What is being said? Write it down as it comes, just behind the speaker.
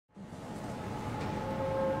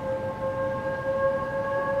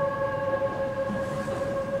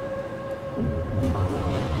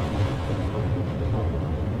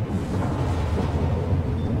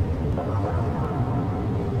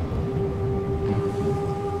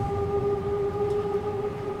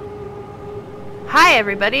Hi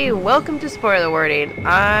everybody, welcome to Spoiler Warning.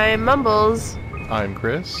 I'm Mumbles. I'm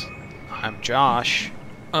Chris. I'm Josh.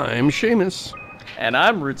 I'm Seamus. And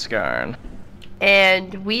I'm Rootscarn.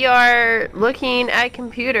 And we are looking at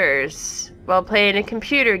computers while playing a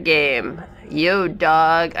computer game. Yo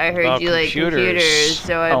dog, I heard you like computers,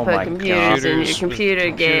 so I put computers in your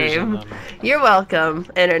computer game. You're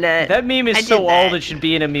welcome, internet. That meme is so old it should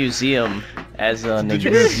be in a museum as an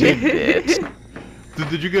exhibit.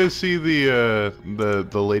 Did you guys see the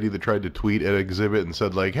lady that tried to tweet at Exhibit and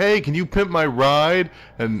said like, "Hey, can you pimp my ride?"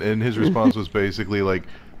 And his response was basically like,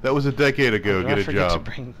 "That was a decade ago. Get a job."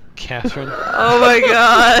 To bring Catherine. Oh my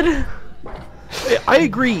god. I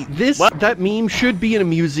agree. That meme should be in a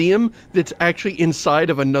museum that's actually inside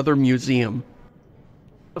of another museum.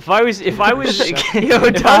 If I was Yo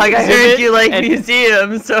dog, I heard you like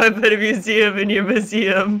museums, so I put a museum in your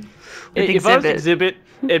museum. If I was Exhibit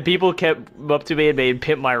and people kept up to me and made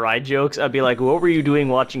pimp my ride jokes, I'd be like, what were you doing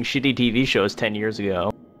watching shitty TV shows 10 years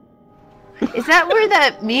ago? Is that where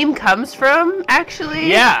that meme comes from,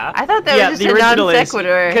 actually? Yeah. I thought that was just a non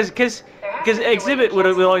sequitur. Because Exhibit would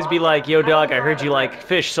always be like, yo dog, I heard you like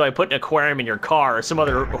fish, so I put an aquarium in your car, or some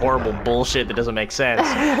other horrible bullshit that doesn't make sense.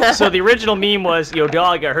 So the original meme was, yo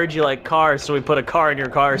dog, I heard you like cars, so we put a car in your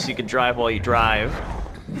car so you could drive while you drive.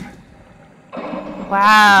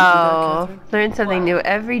 Wow. Learn something new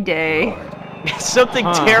every day. Something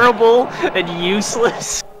terrible and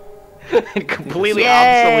useless and completely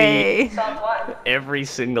obsolete every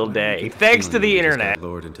single day. Thanks to the internet.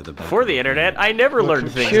 For the internet, I never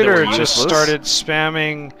learned things that were Computer just useless. started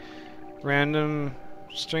spamming random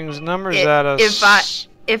strings of numbers at us.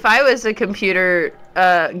 If I was a computer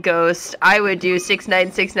ghost, I would do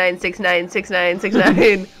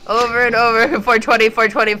 6969696969 over and over. 420,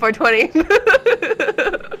 420, 420.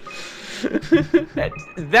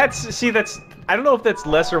 That's I don't know if that's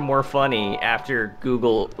less or more funny after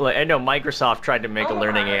Google. Like, I know Microsoft tried to make a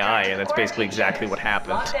learning AI, and that's basically exactly what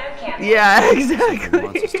happened. Yeah, exactly.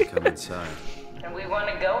 Wants us to come inside. And we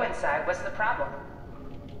want to go inside. What's the problem?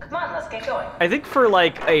 Come on, let's get going. I think for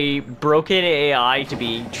like a broken AI to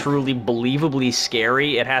be truly believably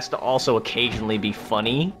scary, it has to also occasionally be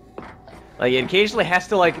funny. Like, it occasionally has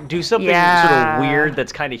to like do something sort of weird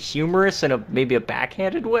that's kind of humorous in maybe a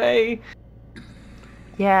backhanded way.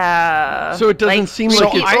 Yeah. So it doesn't seem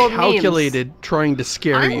like it's calculated memes. trying to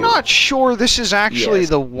scare you. I'm not sure this is actually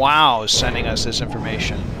the WoW sending us this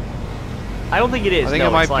information. I don't think it is. I think no,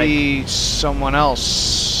 it might be someone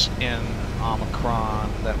else in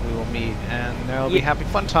Omicron that we will meet, and there'll be happy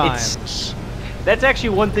fun times. That's actually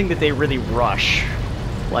one thing that they really rush.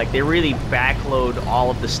 Like, they really backload all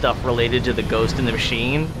of the stuff related to the Ghost in the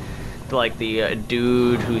Machine. To, like, the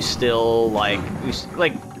dude who's still,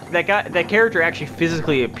 that character actually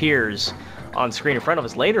physically appears on screen in front of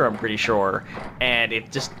us later, I'm pretty sure. And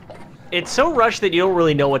it's so rushed that you don't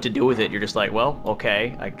really know what to do with it. You're just like, well,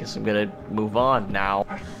 okay, I guess I'm gonna move on now.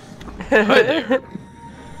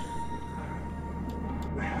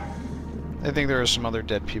 I think there are some other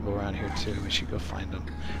dead people around here too. We should go find them.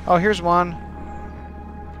 Oh, here's one.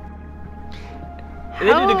 They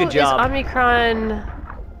did a good job. Is Omicron...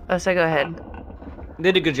 Oh, so go ahead.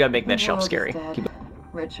 They did a good job making that shelf scary.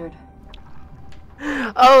 Richard.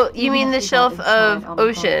 Oh, you mean the shelf of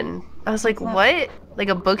Ocean? I was like, what? Like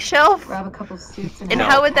a bookshelf? Grab a couple suits and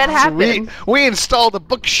how would that happen? We installed a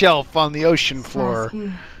bookshelf on the ocean floor.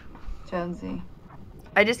 Jonesy.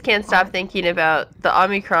 I just can't stop thinking about the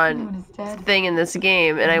Omicron thing in this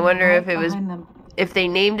game, and I wonder if they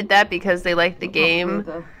named it that because they liked the game,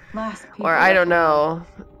 or I don't know.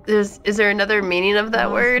 Is there another meaning of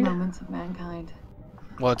that word?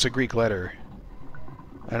 Well, it's a Greek letter.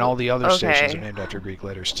 And all the other stations are named after Greek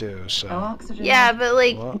letters too, so... Yeah, but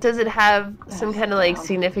like, does it have some kind of like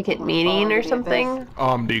significant meaning or something?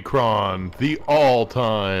 Omnicron, the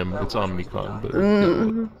all-time. It's Omnicron, but...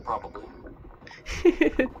 Probably.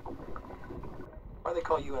 Why they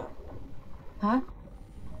call you in? Huh?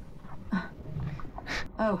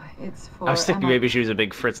 Oh, it's for... I was thinking maybe she was a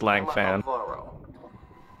big Fritz Lang fan.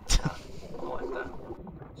 It's a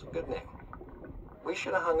good name. We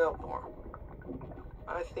should have hung out more.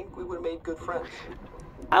 I think we would have made good friends.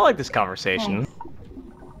 I like this conversation. Thanks.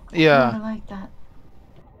 Yeah. I like that.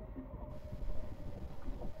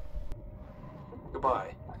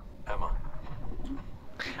 Goodbye, Emma.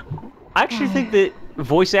 I actually think that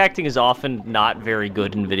voice acting is often not very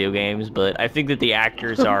good in video games, but I think that the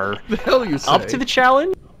actors are The hell you say? up to the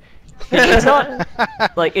challenge. It's not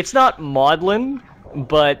like it's not maudlin,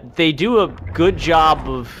 but they do a good job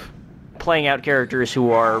of playing out characters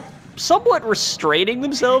who are somewhat restraining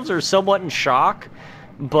themselves or somewhat in shock.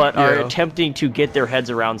 but are attempting to get their heads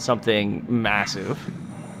around something massive,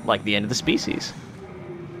 like the end of the species.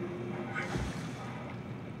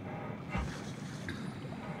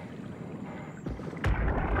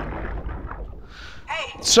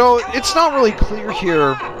 So it's not really clear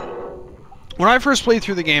here. When I first played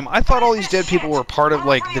through the game, I thought all these dead people were part of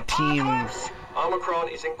like the team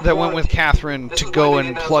that went with Catherine to go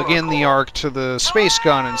and plug in the Ark to the space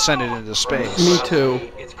gun and send it into space. Me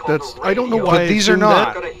too. I don't know why. But these are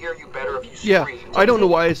not. Yeah, I don't know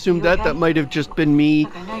why I assumed that. That might have just been me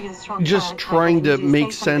just trying to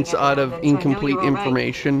make sense out of incomplete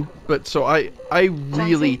information. But so I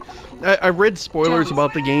read spoilers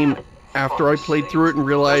about the game after I played through it and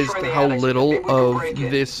realized how little of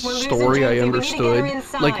this story I understood.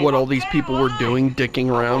 Like what all these people were doing, dicking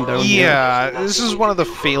around down here. Yeah, this is one of the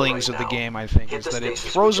failings of the game, I think, is that it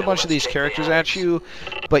throws a bunch of these characters at you,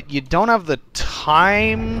 but you don't have the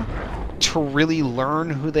time to really learn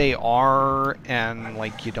who they are, and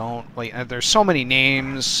like you don't there's so many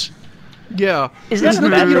names. Yeah, is that you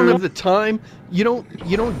don't have the time. You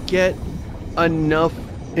don't get enough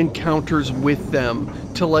encounters with them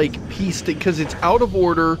to like piece it, because it's out of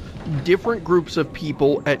order, different groups of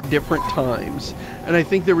people at different times, and I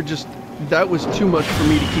think that was too much for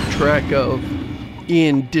me to keep track of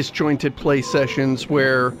in disjointed play sessions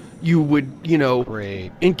where you would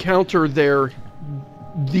encounter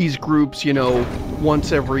these groups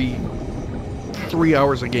once every 3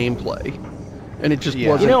 hours of gameplay, and it just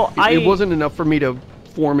wasn't it wasn't enough for me to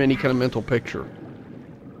form any kind of mental picture.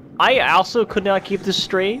 I also could not keep this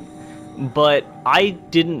straight, but I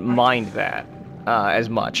didn't mind that as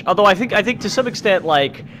much. Although I think to some extent,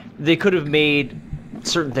 like, they could have made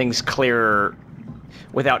certain things clearer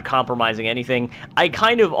without compromising anything. I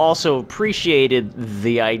kind of also appreciated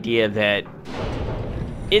the idea that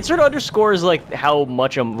it sort of underscores like how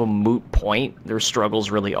much of a moot point their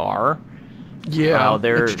struggles really are. Yeah,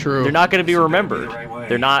 that's true. They're not going to be remembered.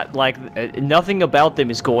 They're not like nothing about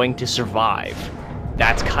them is going to survive.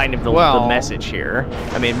 That's kind of the message here.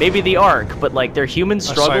 I mean, maybe the Ark, but like their human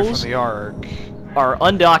struggles are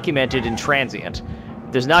undocumented and transient.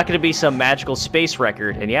 There's not going to be some magical space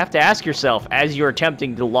record, and you have to ask yourself, as you're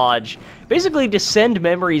attempting to basically to send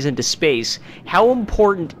memories into space, how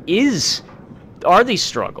important are these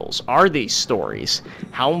struggles? Are these stories?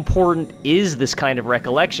 How important is this kind of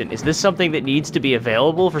recollection? Is this something that needs to be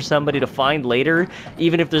available for somebody to find later,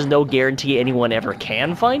 even if there's no guarantee anyone ever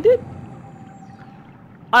can find it?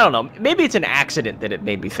 I don't know. Maybe it's an accident that it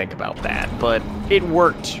made me think about that, but it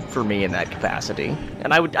worked for me in that capacity,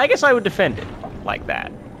 and I guess I would defend it like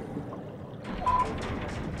that.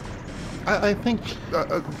 I think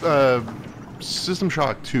System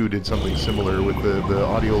Shock 2 did something similar with the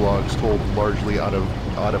audio logs told largely out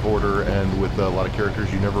of order and with a lot of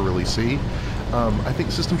characters you never really see. I think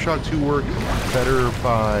System Shock 2 worked better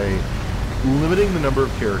by limiting the number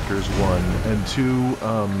of characters, one, and two,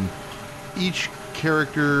 each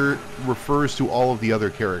character refers to all of the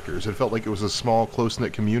other characters. It felt like it was a small,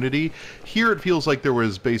 close-knit community. Here it feels like there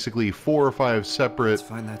was basically 4 or 5 separate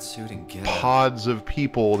pods of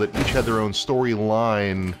people that each had their own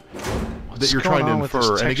storyline that you're trying to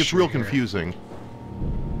infer, and it gets real confusing.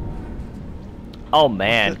 Oh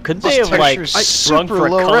man, could they have like sprung for a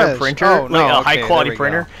color printer? Oh, no, like a high quality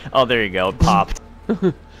printer? Oh, there you go, it popped.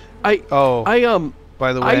 By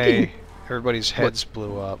the way, everybody's heads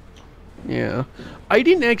blew up. Yeah, I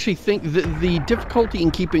didn't actually think the difficulty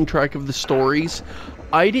in keeping track of the stories,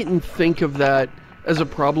 I didn't think of that as a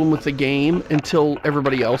problem with the game until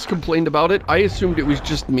everybody else complained about it. I assumed it was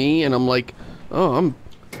just me, and I'm like, oh, I'm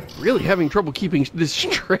really having trouble keeping this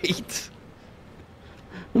straight.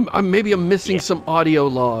 Maybe I'm missing some audio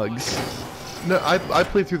logs. No, I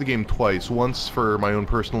played through the game twice, once for my own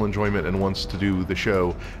personal enjoyment and once to do the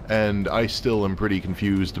show, and I still am pretty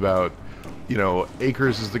confused about,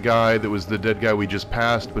 Akers is the guy that was the dead guy we just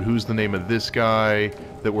passed, but who's the name of this guy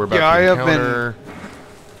that we're about to encounter? I have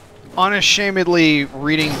been unashamedly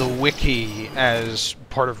reading the wiki as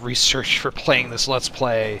part of research for playing this Let's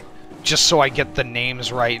Play, just so I get the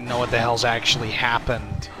names right and know what the hell's actually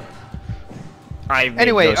happened.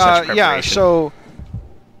 Anyway, yeah, so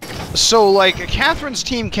like Catherine's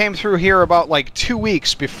team came through here about like 2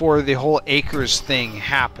 weeks before the whole Akers thing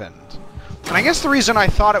happened. And I guess the reason I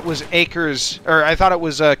thought it was I thought it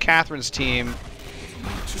was Catherine's team.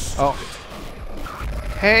 Oh.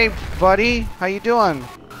 Hey, buddy, how you doing?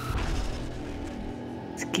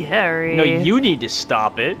 Scary. No, you need to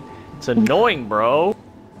stop it. It's annoying, bro.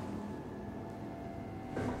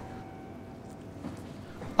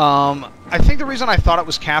 I think the reason I thought it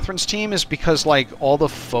was Catherine's team is because like all the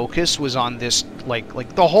focus was on this,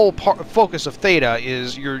 like the whole focus of Theta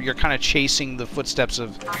is you're kind of chasing the footsteps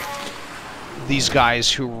of these guys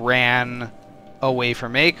who ran away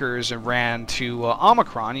from Acres and ran to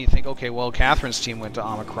Omicron. You think, okay, well, Catherine's team went to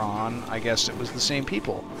Omicron. I guess it was the same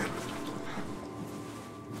people.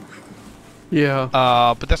 Yeah.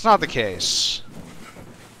 But that's not the case.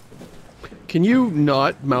 Can you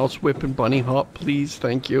not mouse whip and bunny hop, please?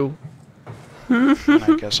 Thank you.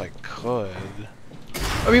 I guess I could.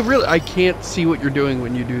 I mean, really, I can't see what you're doing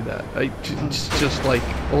when you do that. It's just like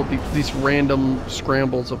all these random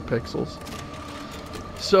scrambles of pixels.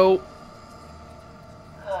 So...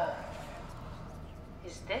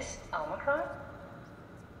 Is this Omicron?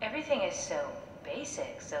 Everything is so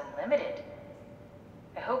basic, so limited.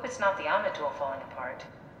 I hope it's not the Omnitool falling apart.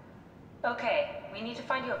 Okay, we need to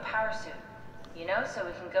find you a power suit. You know, so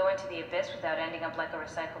we can go into the abyss without ending up like a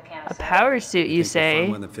recycle can of soda. A power suit, you say?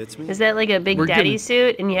 Is that like a Big Daddy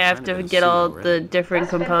suit, and you have to get all the different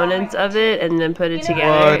components of it and then put it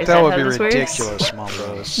together? Is that would how be this ridiculous,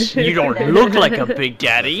 Mondos. You don't look like a Big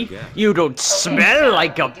Daddy. You don't smell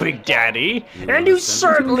like a Big Daddy. And you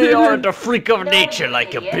certainly aren't a freak of nature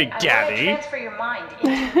like a Big Daddy. Transfer your mind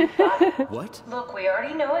into your body. What? Look, we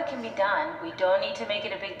already know it can be done. We don't need to make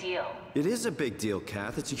it a big deal. It is a big deal,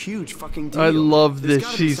 Kath. It's a huge fucking deal. I love There's this.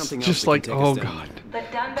 gotta be She's something else just that like, can take oh us down. god.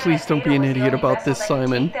 But Dunbar Please don't be an was the idiot only about vessel this, that could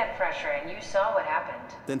Simon. take that pressure, and you saw what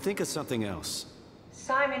happened. Then think of something else.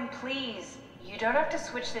 Simon, please. You don't have to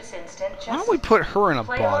switch this instant. Just Why don't we put her in a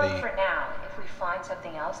play along body? for now. If we find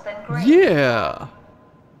something else, then great. Yeah.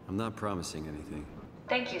 I'm not promising anything.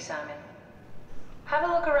 Thank you, Simon. Have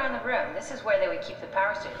a look around the room. This is where they would keep the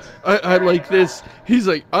power suits. I like this. He's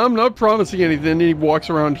like, I'm not promising anything. And he walks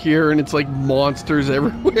around here and it's like monsters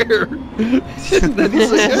everywhere. And then he's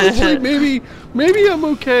like, actually, maybe I'm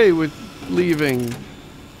okay with leaving.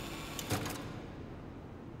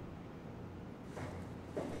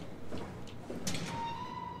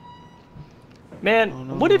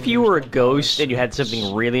 Man, what if you were a ghost and you had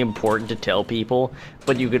something really important to tell people,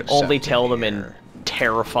 but you could only tell them in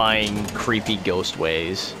terrifying, creepy ghost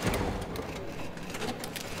ways?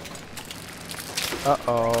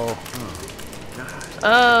 Uh-oh.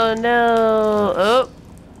 Oh no! Oh,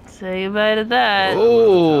 say goodbye to that.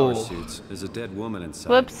 Oh. Power suits. There's a dead woman inside.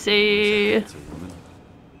 Whoopsie. It's a woman.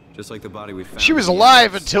 Just like the body we found. She was in the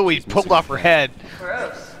alive abyss. until we She's pulled missing off her head.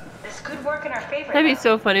 Gross. This could work in our favor. That'd be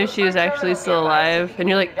so funny if she was actually still alive, and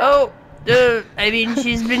you're like, oh, I mean,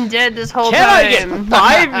 she's been dead this whole Can I get time.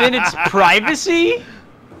 5 minutes privacy?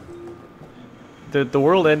 The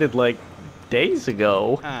world ended like days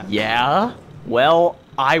ago. Yeah? Well,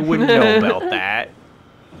 I wouldn't know about that.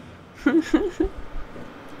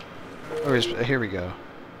 Here we go.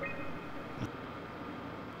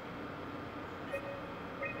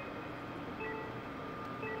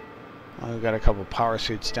 Well, we've got a couple power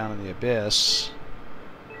suits down in the abyss.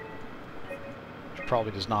 Which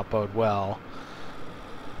probably does not bode well.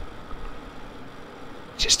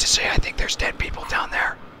 Just to say, I think there's dead people down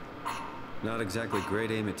there. Not exactly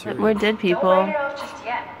grade A material. We're dead Don't people. write it off just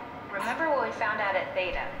yet. Remember what we found out at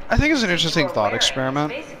Theta. I think it's an What interesting you were thought wearing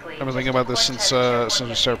experiment. is basically I've been just thinking a about this quartet since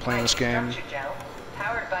we started playing this game. structure gel,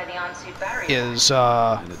 powered by the on-suit battery. Is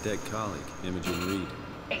And a dead colleague, Imogen Reed.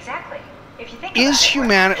 Exactly. If you think is about it, we're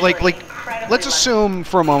humanity actually like incredibly let's lucky. assume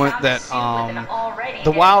for a moment Found a that suit with an already the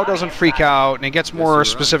dead WoW body doesn't freak inside. out and it gets Guess you're more right.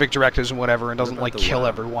 specific directives and whatever and doesn't What like about the kill WoW?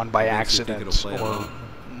 everyone by Makes you think accident it'll play or along.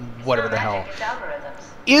 whatever the It's hell. not magic, it's algorithms.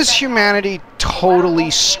 Is That's humanity why totally won't be able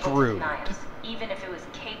to screwed? deny us, even if it was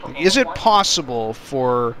capable Is of it wanting possible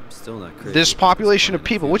for Still not crazy this about population of planet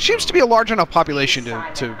people, food which seems to be a large enough population to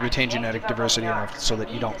retain Can't genetic give up on diversity the enough art. so that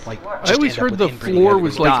I you need don't this like to work. I just always end up heard with the inbreeding floor and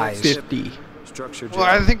was everybody like dies. 50. Structure Well,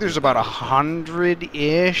 I gel. think there's about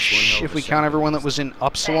 100-ish if we count everyone that was in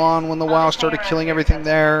Upsilon when the WoW started killing everything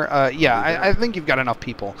there. Yeah, I think you've got enough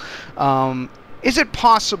people. Is it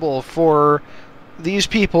possible for these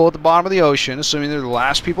people at the bottom of the ocean, assuming they're the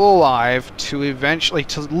last people alive, to eventually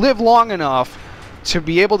to live long enough to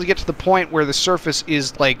be able to get to the point where the surface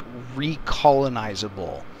is like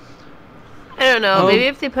recolonizable? I don't know. Maybe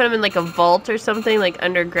if they put them in like a vault or something, like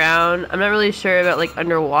underground. I'm not really sure about like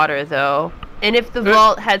underwater though. And if the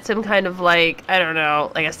vault had some kind of like, I don't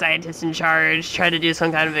know, like a scientist in charge trying to do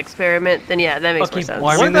some kind of experiment, then yeah, that makes more sense.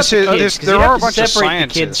 well, I mean, this is there are a bunch of separate the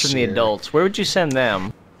kids scientists from the here. adults. Where would you send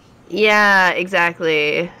them? Yeah,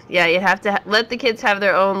 exactly. Yeah, you'd have to let the kids have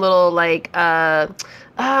their own little like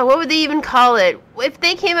what would they even call it? If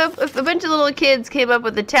they came up, if a bunch of little kids came up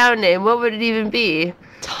with a town name, what would it even be?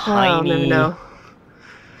 Tiny. No.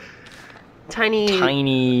 Tiny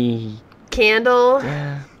Tiny. candle.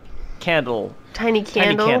 Yeah. candle. Tiny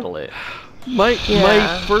candle. Tiny candle it. My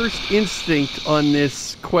first instinct on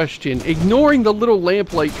this question, ignoring the little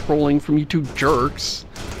lamplight trolling from you two jerks,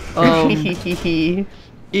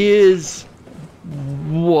 is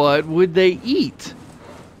what would they eat?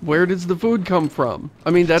 Where does the food come from? I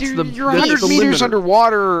mean, that's you're 100 meters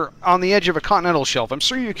underwater on the edge of a continental shelf. I'm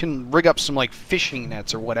sure you can rig up some like fishing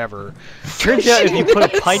nets or whatever. Turns out if you put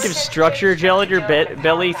a pint of structure gel in your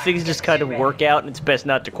belly, things just kind of work out, and it's best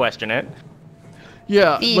not to question it.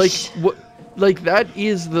 Yeah, like that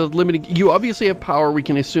is the limiting. You obviously have power. We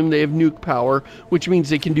can assume they have nuke power, which means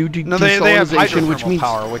they can do desalinization, they have hydrothermal which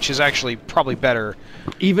power, which is actually probably better.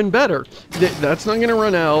 Even better. That's not going to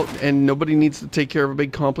run out, and nobody needs to take care of a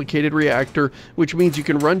big complicated reactor, which means you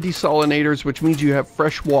can run desalinators, which means you have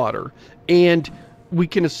fresh water. And we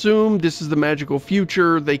can assume this is the magical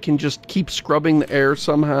future. They can just keep scrubbing the air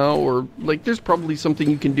somehow, or like there's probably something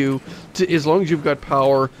you can do to, as long as you've got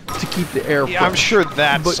power, to keep the air fresh. I'm sure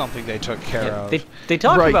that's something they took care of. They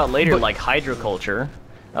talked about later, like hydroculture,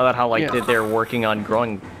 about how they're working on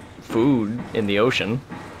growing food in the ocean.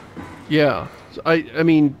 Yeah, I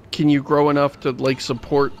mean, can you grow enough to like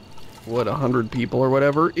support 100 people or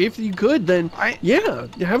whatever? If you could, then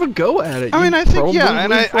have a go at it. I mean, I think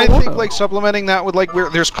and I think like supplementing that with like where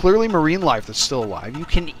there's clearly marine life that's still alive. You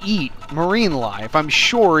can eat marine life. I'm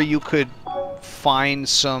sure you could find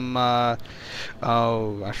some.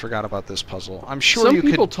 Oh, I forgot about this puzzle. I'm sure some you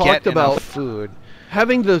people could talked get about enough food.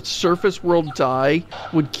 Having the surface world die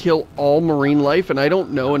would kill all marine life, and I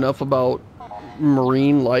don't know enough about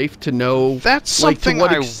marine life to know that's something to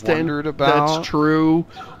what I extent wondered about. That's true,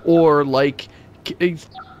 or like,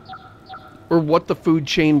 or what the food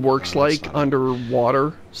chain works like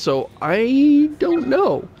underwater. So I don't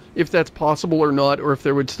know if that's possible or not, or if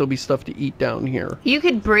there would still be stuff to eat down here. You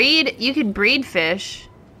could breed fish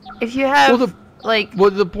if you have the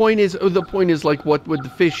point is like, what would the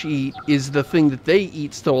fish eat is the thing that they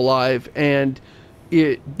eat still alive, and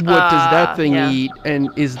what does that thing eat, and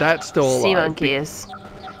is that still alive? Sea monkeys.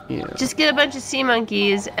 Yeah. Just get a bunch of sea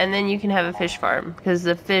monkeys, and then you can have a fish farm, because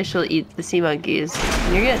the fish will eat the sea monkeys,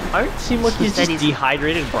 and you're good. Aren't sea monkeys just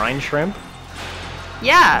dehydrated brine shrimp?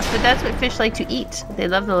 Yeah, but that's what fish like to eat. They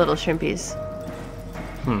love the little shrimpies.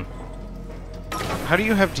 How do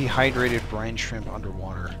you have dehydrated brine shrimp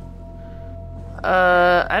underwater?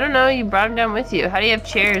 I don't know. You brought them down with you. How do you have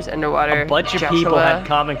chairs underwater? A bunch of people had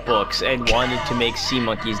comic books and wanted to make sea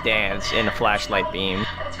monkeys dance in a flashlight beam.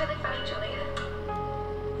 That's really funny, Julia.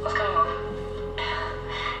 What's going on?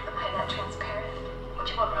 Am I not transparent? What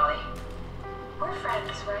do you want, Molly? We're friends,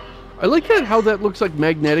 right? I like how that looks like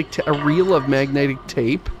a reel of magnetic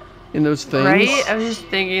tape in those things. Right? I was just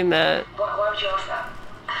thinking that. Why would you ask that?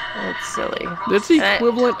 That's silly. That's the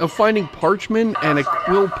equivalent of finding parchment and a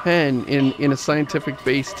quill pen in a scientific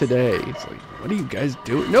base today. It's like, what are you guys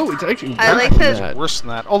doing? No, it's actually worse than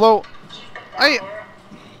that. Although,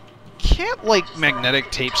 can't like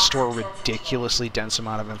magnetic tape store a ridiculously dense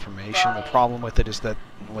amount of information? The problem with it is that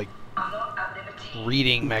like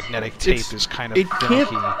reading magnetic tape is kind of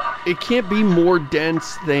finicky. It can't be more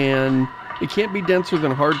dense than it can't be denser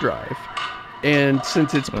than a hard drive. And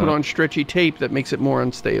since it's put on stretchy tape, that makes it more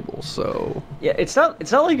unstable. So yeah, it's not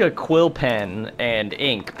like a quill pen and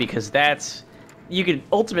ink, because you could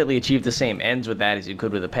ultimately achieve the same ends with that as you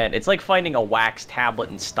could with a pen. It's like finding a wax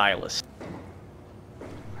tablet and stylus.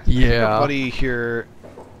 Yeah, buddy here.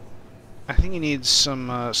 I think he needs some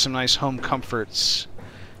nice home comforts.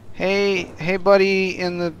 Hey, buddy,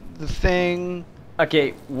 in the thing.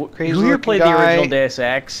 Okay, who here played the original Deus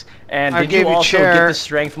Ex? And did you also get the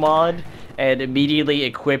strength mod and immediately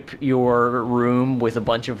equip your room with a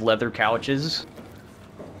bunch of leather couches?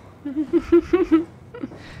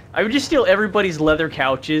 I would just steal everybody's leather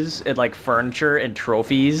couches and like furniture and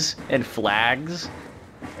trophies and flags,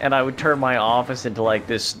 and I would turn my office into like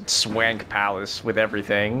this swank palace with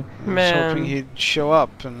everything. I was hoping he'd show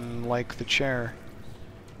up and like the chair.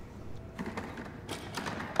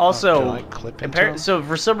 Also, so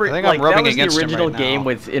for some reason, like that was the original game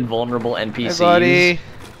with invulnerable NPCs. Hey, buddy.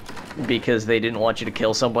 Because they didn't want you to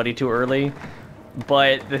kill somebody too early.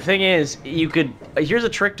 But the thing is, here's a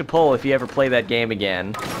trick to pull if you ever play that game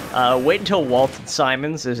again. Wait until Walton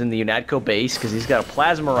Simons is in the UNATCO base, because he's got a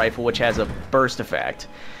plasma rifle which has a burst effect.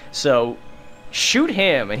 So shoot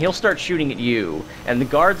him, and he'll start shooting at you, and the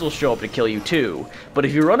guards will show up to kill you too. But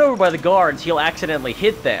if you run over by the guards, he'll accidentally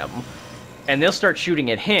hit them, and they'll start shooting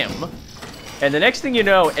at him. And the next thing you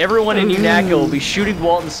know, everyone in UNATCO will be shooting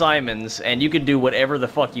Walton Simons, and you can do whatever the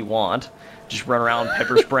fuck you want. Just run around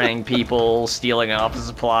pepper spraying people, stealing office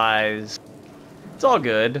supplies. It's all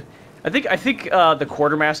good. I think the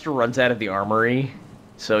quartermaster runs out of the armory,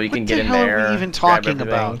 So you can get in there. What the hell are we even talking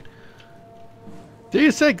about? Wait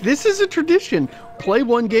a sec, this is a tradition. Play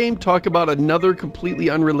one game, talk about another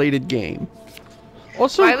completely unrelated game.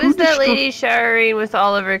 Also, why was that lady showering with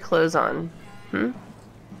all of her clothes on?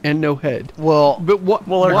 And no head. Well, but what?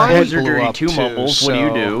 Well, her why? heads are dirty too, Mumbles. So... What do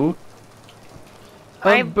you do?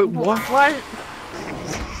 But what?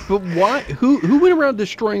 But why? Who went around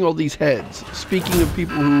destroying all these heads? Speaking of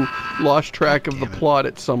people who lost track of the plot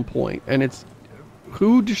at some point, and it's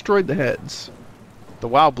who destroyed the heads? The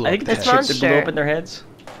WoW blew. I think the chips that blew up in their heads.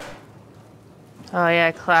 Oh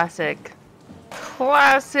yeah, classic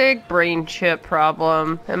brain chip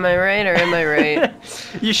problem. Am I right or am I right?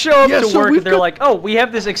 You show up to work and they're like, "Oh, we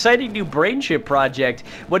have this exciting new brain chip project.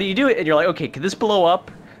 What do you do?" And you're like, "Okay, can this blow up?"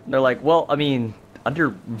 And they're like, "Well, I mean, under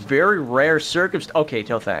very rare circumstances." Okay,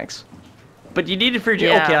 no thanks. But you need it for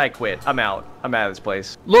your... Okay, I quit. I'm out. I'm out of this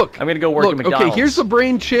place. Look, I'm gonna go work at McDonald's. Okay, here's the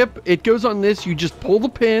brain chip. It goes on this. You just pull the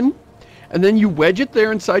pin, and then you wedge it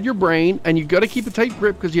there inside your brain, and you got to keep a tight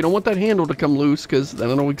grip because you don't want that handle to come loose because then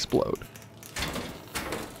it'll explode.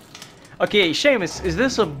 Okay, Seamus, is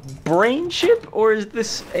this a brain chip or is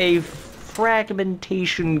this a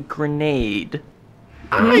fragmentation grenade?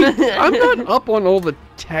 I'm not up on all the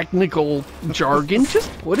technical jargon.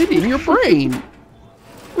 Just put it in your brain.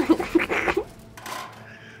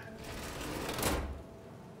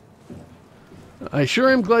 I sure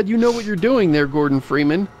am glad you know what you're doing there, Gordon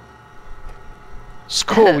Freeman. It's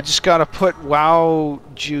cool. We just gotta put WoW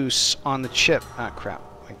juice on the chip. Ah, crap.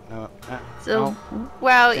 So,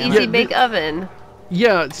 wow, easy bake oven.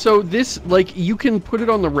 Yeah, so this, like, you can put it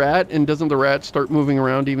on the rat, and doesn't the rat start moving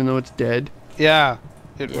around even though it's dead? Yeah.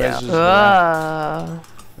 It reses the rat.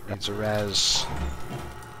 It needs a res.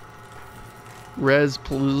 Res,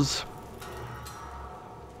 please.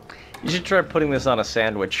 You should try putting this on a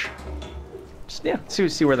sandwich. Just, yeah,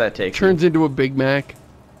 see where that takes Turns into a Big Mac.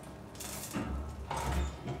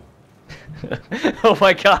 Oh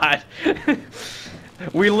my god.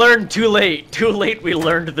 We learned too late. Too late we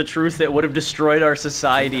learned the truth that would have destroyed our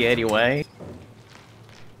society anyway.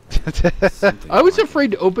 I was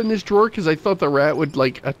afraid to open this drawer because I thought the rat would,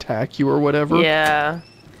 like, attack you or whatever. Yeah.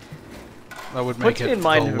 That would make it in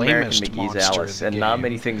mind the of American lamest McGee's monster Alice, in the and game. not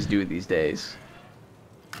many things do these days.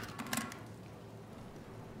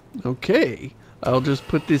 Okay. I'll just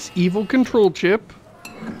put this evil control chip.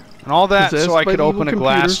 And all that so I could open a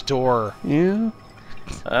glass door. Yeah.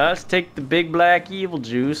 Let's take the big black evil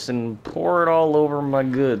juice and pour it all over my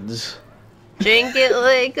goods. Drink it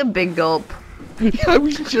like a big gulp. I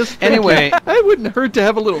was just anyway. I wouldn't hurt to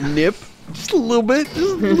have a little nip. Just a little bit. Just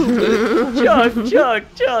a little bit. Chug, chug,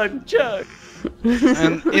 chug, chug.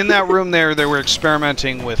 And in that room there, they were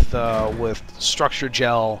experimenting with structure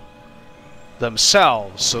gel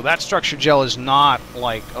themselves. So that structure gel is not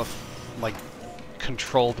like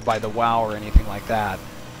controlled by the WoW or anything like that.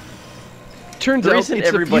 Turns out it's the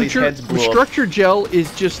future. Structure gel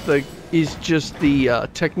is just the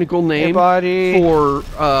technical name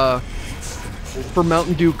for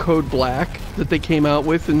Mountain Dew Code Black that they came out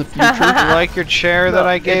with in the future. You like your chair that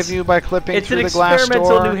I gave you by clipping through the glass door? It's an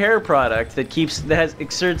experimental new hair product that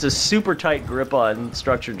exerts a super tight grip on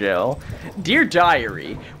structure gel. Dear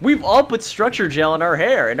Diary, we've all put structure gel in our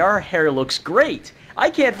hair, and our hair looks great. I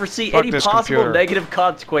can't foresee any possible negative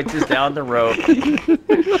consequences down the road.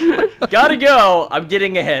 Gotta go. I'm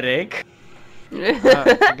getting a headache.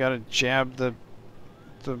 I gotta jab the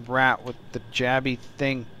rat with the jabby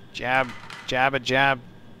thing. Jab, jab a jab.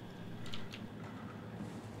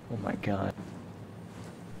 Oh my god.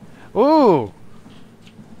 Ooh.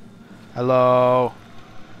 Hello.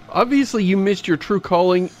 Obviously, you missed your true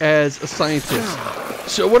calling as a scientist.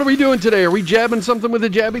 So what are we doing today? Are we jabbing something with a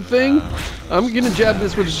jabby thing? I'm gonna jab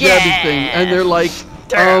this with a jabby thing. And they're like,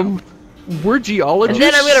 we're geologists.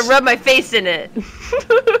 And then I'm gonna rub my face in it. I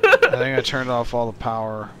think I turned off all the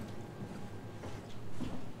power.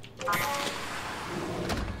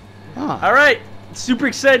 Huh. Alright, super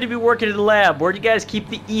excited to be working in the lab. Where do you guys keep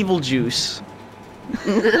the evil juice?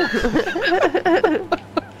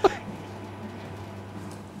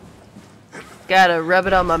 Gotta rub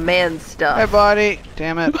it on my man stuff. Hey, buddy.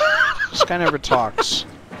 Damn it. This guy never talks.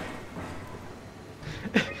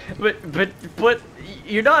 But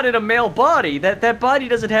you're not in a male body. That body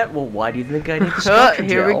doesn't have. Well, why do you think I need the structure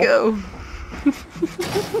Here we go.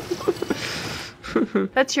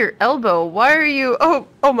 That's your elbow. Why are you? Oh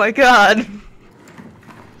my God.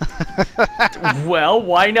 Well,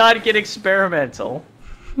 why not get experimental?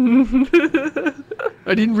 I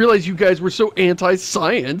didn't realize you guys were so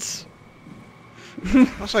anti-science.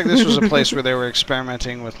 Looks like this was a place where they were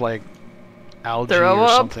experimenting with, like, algae or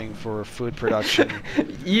something for food production.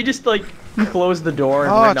 You just like close the door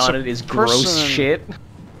and written on it is gross shit.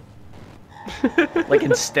 Like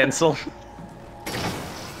in stencil.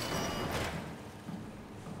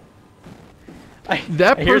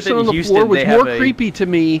 That person on the floor was more creepy to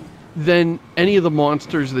me than any of the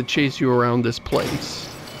monsters that chase you around this place.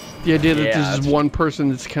 The idea that there's just one person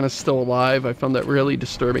that's kind of still alive, I found that really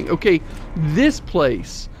disturbing. Okay, this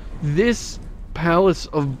place, this palace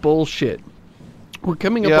of bullshit. We're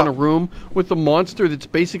coming up on a room with a monster that's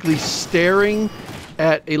basically staring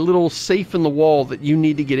at a little safe in the wall that you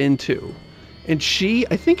need to get into. And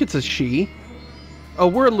I think it's a she. Oh,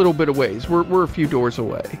 we're a little bit of ways. We're a few doors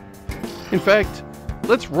away. In fact,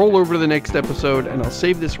 let's roll over to the next episode and I'll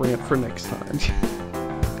save this rant for next time.